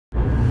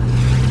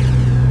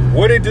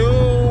What it do,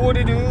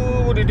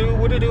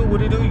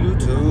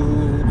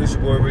 YouTube? It's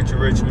your boy Richie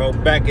Rich Mo,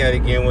 back at it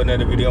again with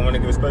another video. I want to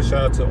give a special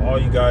shout out to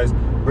all you guys,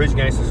 Rich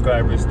Gang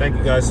subscribers. Thank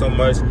you guys so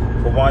much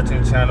for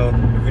watching the channel.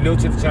 If you're new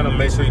to the channel,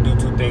 make sure you do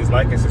two things: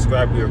 like and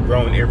subscribe. We are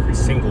growing every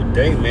single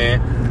day, man.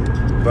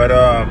 But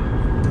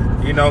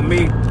you know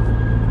me,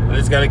 I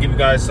just gotta give you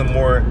guys some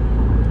more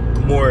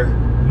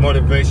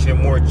motivation,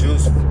 more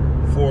juice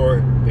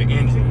for the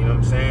engine. You know what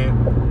I'm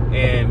saying?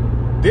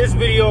 And this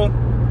video,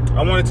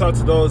 I want to talk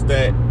to those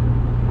that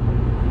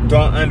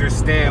don't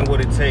understand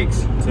what it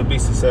takes to be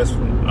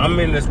successful. I'm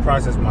in this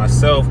process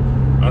myself.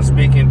 I'm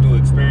speaking through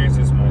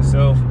experiences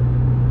myself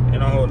and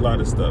a whole lot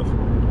of stuff.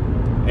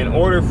 In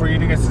order for you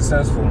to get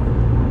successful,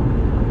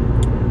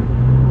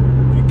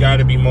 you got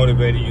to be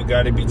motivated. You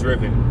got to be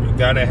driven. You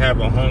got to have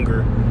a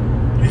hunger.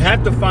 You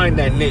have to find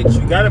that niche.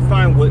 You got to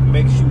find what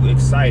makes you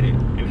excited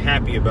and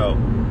happy about.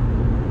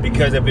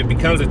 Because if it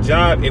becomes a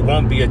job, it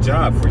won't be a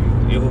job for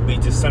you. It will be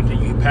just something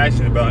you're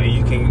passionate about and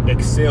you can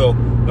excel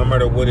no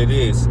matter what it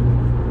is.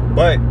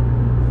 But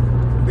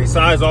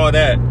besides all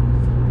that,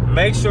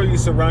 make sure you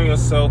surround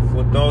yourself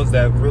with those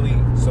that really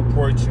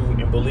support you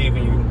and believe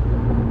in you.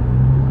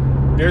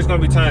 There's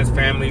going to be times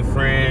family,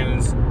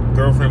 friends,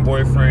 girlfriend,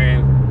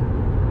 boyfriend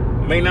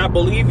may not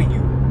believe in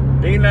you.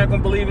 They're not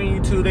going to believe in you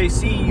till they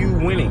see you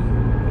winning,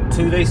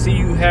 till they see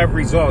you have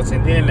results,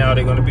 and then now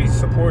they're going to be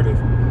supportive.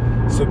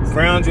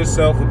 Surround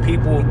yourself with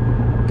people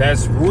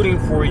that's rooting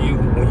for you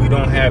when you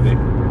don't have it,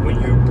 when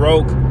you're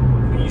broke,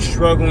 when you're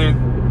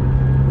struggling.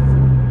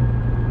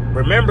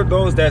 Remember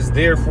those that's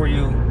there for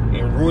you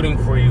and rooting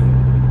for you,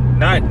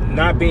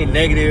 not being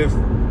negative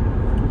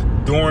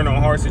during a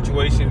hard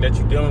situation that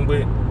you're dealing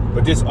with,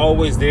 but just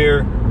always there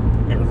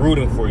and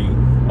rooting for you,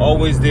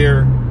 always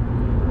there,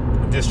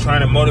 just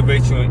trying to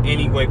motivate you in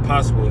any way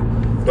possible.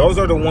 Those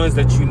are the ones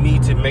that you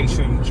need to make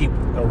sure you keep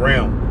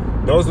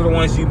around. Those are the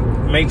ones you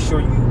make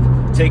sure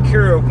you take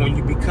care of when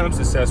you become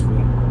successful.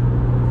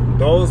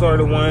 Those are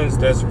the ones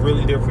that's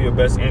really there for your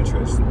best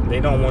interest.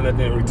 They don't want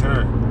nothing in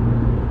return.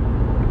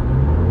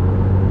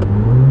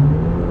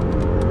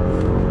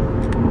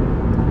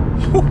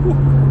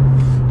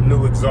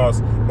 New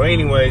exhaust. But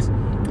anyways,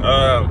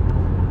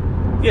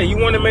 yeah, you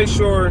want to make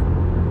sure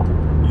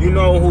you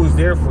know who's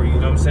there for you, you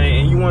know what I'm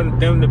saying? And you want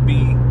them to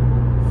be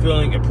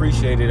feeling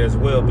appreciated as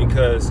well,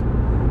 because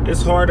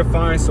it's hard to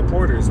find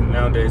supporters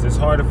nowadays. It's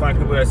hard to find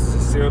people that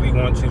sincerely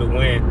want you to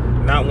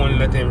win, not wanting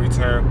nothing in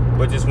return,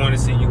 but just want to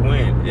see you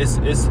win. It's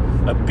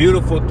a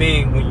beautiful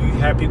thing when you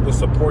have people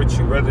support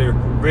you, whether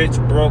rich,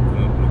 broke,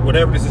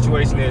 whatever the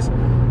situation is.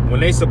 When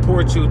they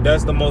support you,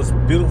 that's the most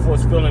beautiful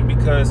feeling,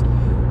 because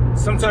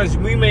sometimes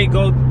we may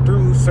go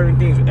through certain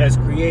things as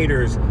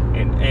creators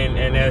and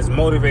as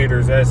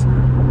motivators, as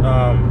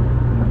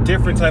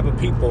different type of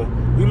people.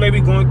 We may be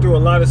going through a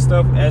lot of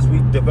stuff as we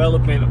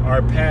develop in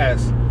our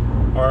past,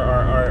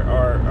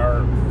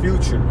 our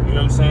future, you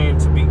know what I'm saying,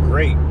 to be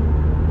great.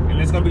 And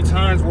there's gonna be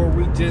times where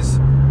we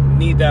just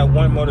need that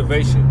one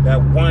motivation,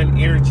 that one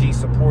energy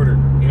supporter,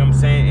 you know what I'm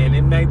saying? And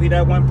it may be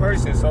that one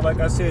person. So like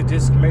I said,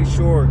 just make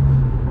sure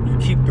you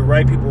keep the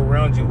right people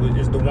around you.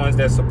 Is the ones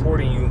that's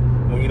supporting you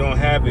when you don't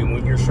have it,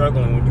 when you're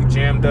struggling, when you're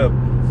jammed up.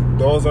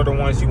 Those are the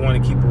ones you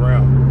want to keep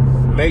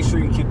around. Make sure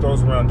you keep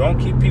those around. Don't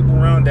keep people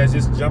around that's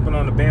just jumping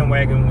on the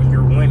bandwagon when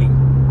you're winning.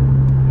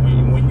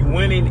 When you're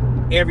winning,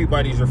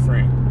 everybody's your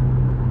friend.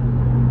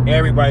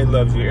 Everybody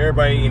loves you.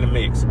 Everybody in the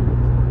mix.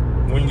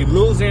 When you're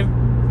losing,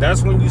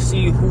 that's when you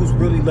see who's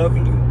really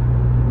loving you.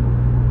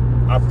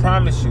 I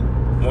promise you,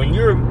 when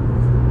you're,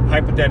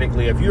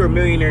 hypothetically, if you're a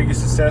millionaire, you're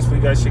successful,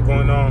 you got shit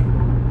going on,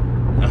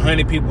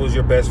 100 people is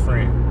your best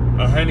friend.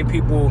 100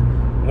 people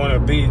want to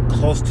be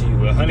close to you.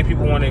 100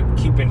 people want to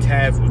keep in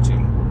tabs with you.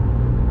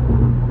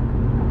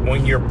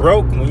 When you're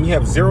broke, when you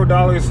have $0,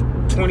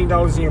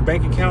 $20 in your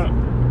bank account,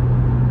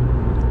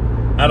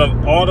 out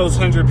of all those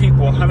 100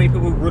 people, how many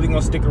people really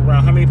gonna stick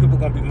around? How many people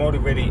gonna be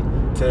motivated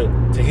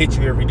to hit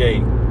you every day?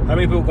 How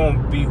many people gonna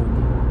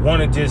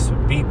want to just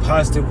be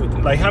positive with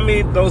you? Like, how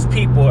many of those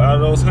people out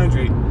of those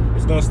 100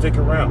 is gonna stick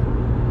around?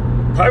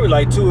 Probably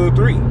like 2 or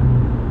 3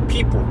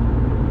 people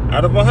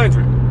out of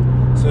 100.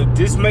 So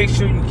just make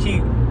sure you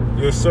keep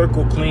your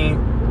circle clean.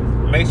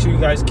 Make sure you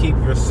guys keep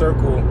your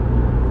circle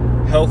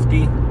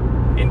healthy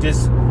and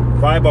just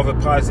vibe off of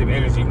positive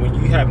energy. When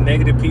you have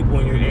negative people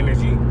in your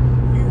energy,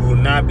 you will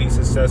not be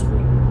successful.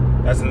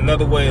 That's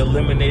another way of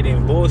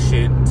eliminating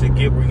bullshit to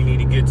get where you need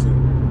to get to.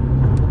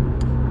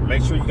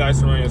 Make sure you guys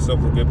surround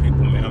yourself with good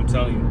people, man. I'm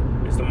telling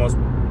you, it's the most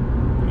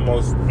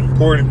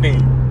important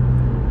thing.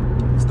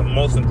 It's the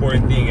most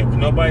important thing. If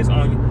nobody's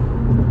on you,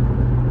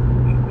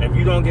 if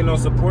you don't get no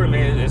support,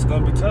 man, it's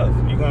gonna be tough.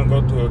 You're gonna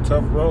go through a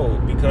tough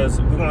road, because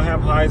we're gonna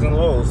have highs and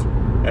lows.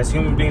 As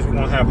human beings, we're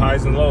gonna have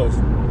highs and lows.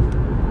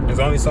 There's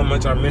only so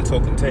much our mental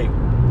can take.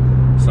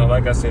 So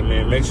like I said,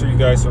 man, make sure you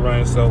guys surround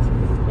yourself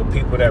with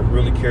people that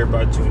really care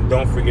about you. And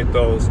don't forget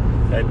those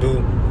that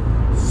do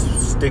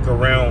stick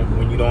around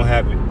when you don't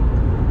have it.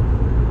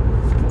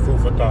 Food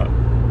for thought.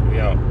 We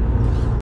out.